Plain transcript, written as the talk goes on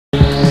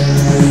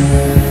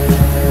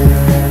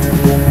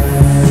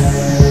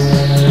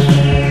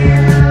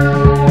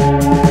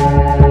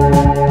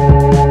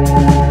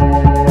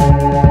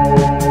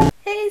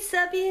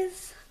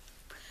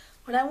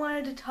What I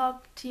wanted to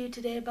talk to you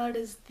today about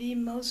is the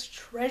most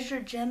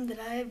treasured gem that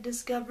I have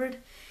discovered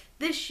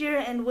this year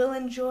and will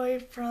enjoy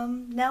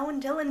from now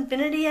until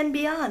infinity and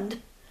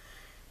beyond.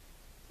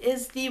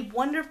 Is the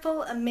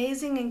wonderful,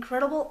 amazing,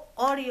 incredible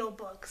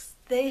audiobooks.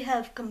 They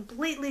have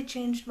completely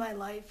changed my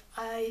life.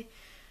 I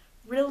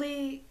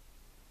really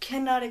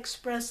cannot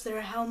express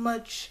there how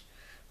much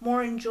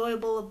more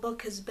enjoyable a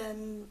book has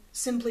been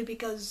simply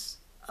because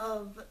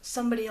of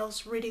somebody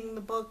else reading the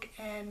book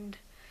and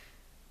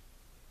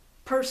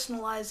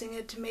personalizing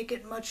it to make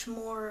it much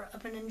more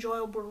of an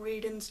enjoyable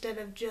read instead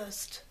of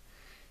just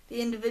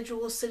the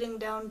individual sitting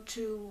down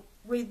to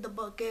read the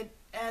book. It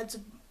adds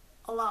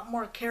a lot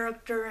more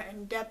character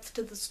and depth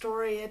to the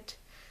story. It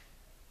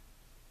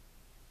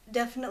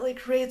definitely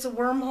creates a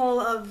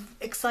wormhole of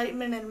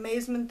excitement and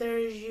amazement there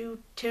as you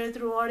tear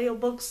through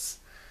audiobooks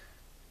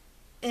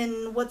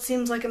in what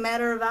seems like a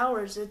matter of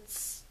hours.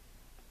 It's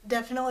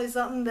definitely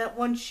something that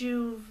once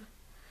you've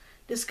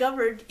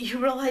discovered, you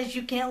realize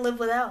you can't live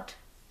without.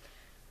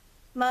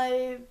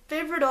 My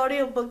favorite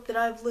audiobook that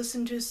I've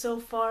listened to so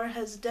far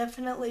has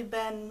definitely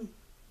been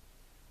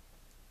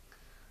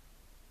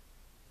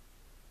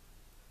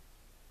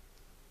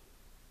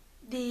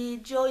the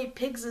Joey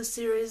Pigza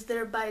series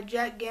there by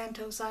Jack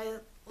Gantos. I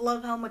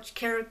love how much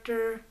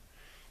character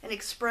and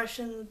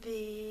expression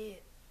the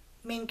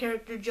main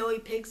character Joey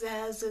Pigza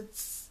has.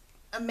 It's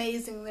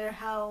amazing there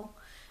how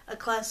a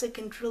classic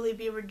can truly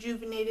be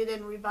rejuvenated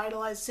and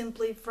revitalized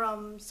simply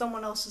from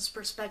someone else's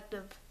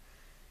perspective.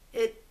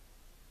 It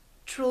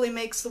truly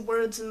makes the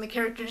words and the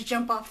characters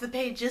jump off the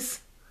pages.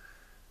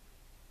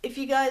 If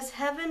you guys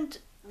haven't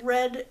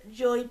read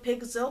Joey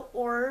Pigza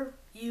or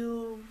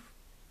you've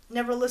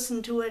never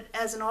listened to it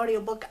as an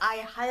audiobook, I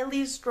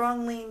highly,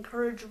 strongly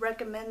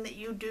recommend that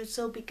you do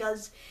so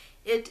because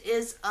it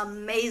is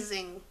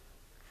amazing.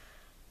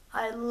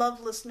 I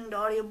love listening to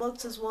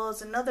audiobooks, as well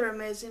as another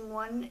amazing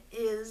one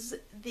is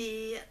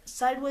the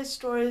Sideways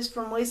Stories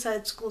from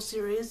Wayside School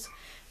series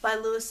by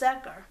Louis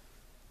Sachar,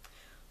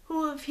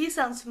 who, if he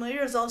sounds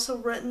familiar, has also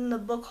written the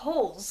book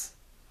Holes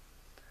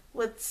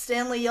with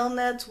Stanley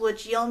Yelnats,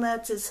 which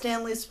Yelnats is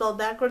Stanley spelled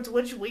backwards,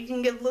 which we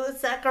can give Louis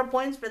Sachar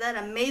points for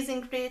that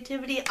amazing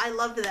creativity. I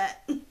loved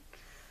that.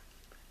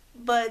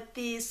 But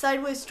the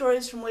Sideways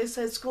Stories from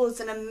Wayside School is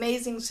an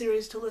amazing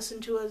series to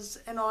listen to as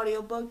an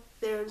audiobook.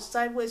 There's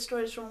Sideways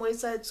Stories from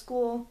Wayside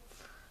School,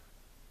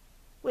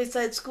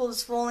 Wayside School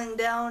is Falling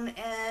Down,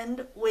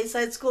 and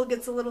Wayside School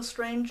Gets a Little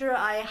Stranger.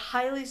 I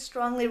highly,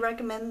 strongly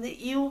recommend that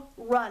you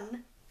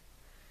run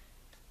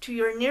to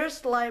your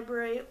nearest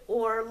library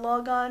or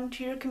log on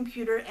to your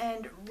computer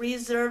and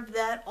reserve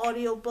that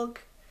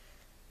audiobook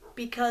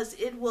because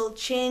it will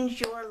change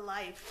your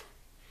life.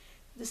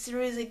 The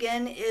series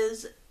again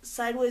is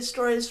Sideways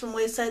Stories from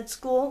Wayside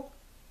School,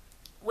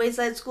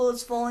 Wayside School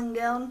is Falling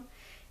Down,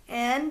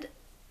 and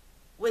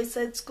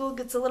Wayside School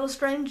Gets a Little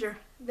Stranger.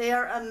 They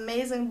are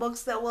amazing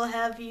books that will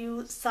have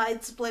you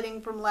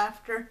side-splitting from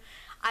laughter.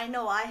 I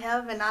know I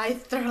have, and I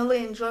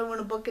thoroughly enjoy when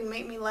a book can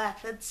make me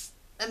laugh. It's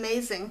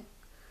amazing.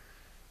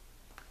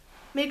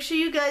 Make sure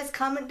you guys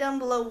comment down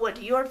below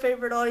what your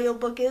favorite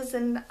audiobook is,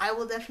 and I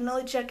will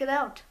definitely check it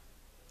out.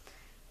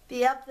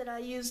 The app that I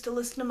use to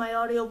listen to my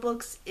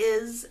audiobooks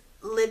is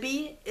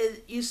Libby.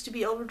 It used to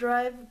be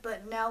Overdrive,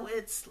 but now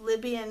it's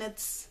Libby, and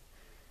it's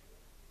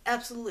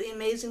absolutely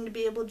amazing to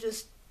be able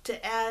just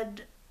to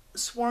add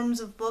swarms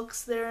of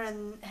books there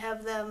and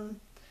have them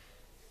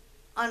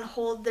on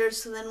hold there,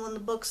 so then when the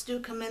books do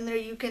come in there,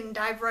 you can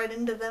dive right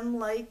into them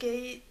like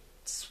a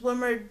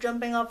swimmer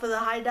jumping off of the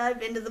high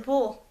dive into the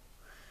pool.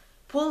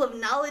 Pool of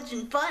knowledge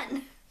and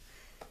fun.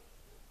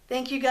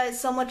 Thank you guys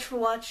so much for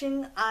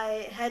watching.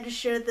 I had to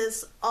share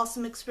this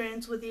awesome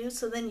experience with you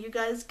so then you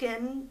guys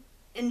can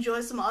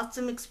enjoy some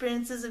awesome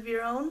experiences of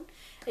your own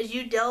as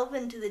you delve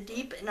into the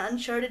deep and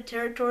uncharted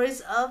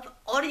territories of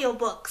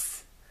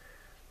audiobooks.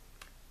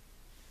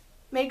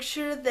 Make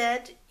sure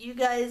that you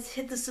guys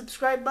hit the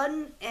subscribe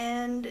button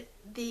and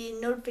the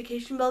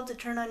notification bell to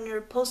turn on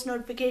your post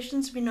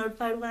notifications to be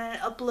notified when I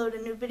upload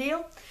a new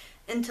video.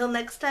 Until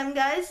next time,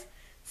 guys,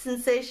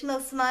 sensational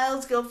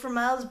smiles go for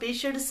miles. Be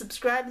sure to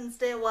subscribe and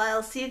stay a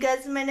while. See you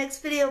guys in my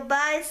next video.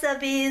 Bye,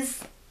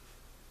 subbies!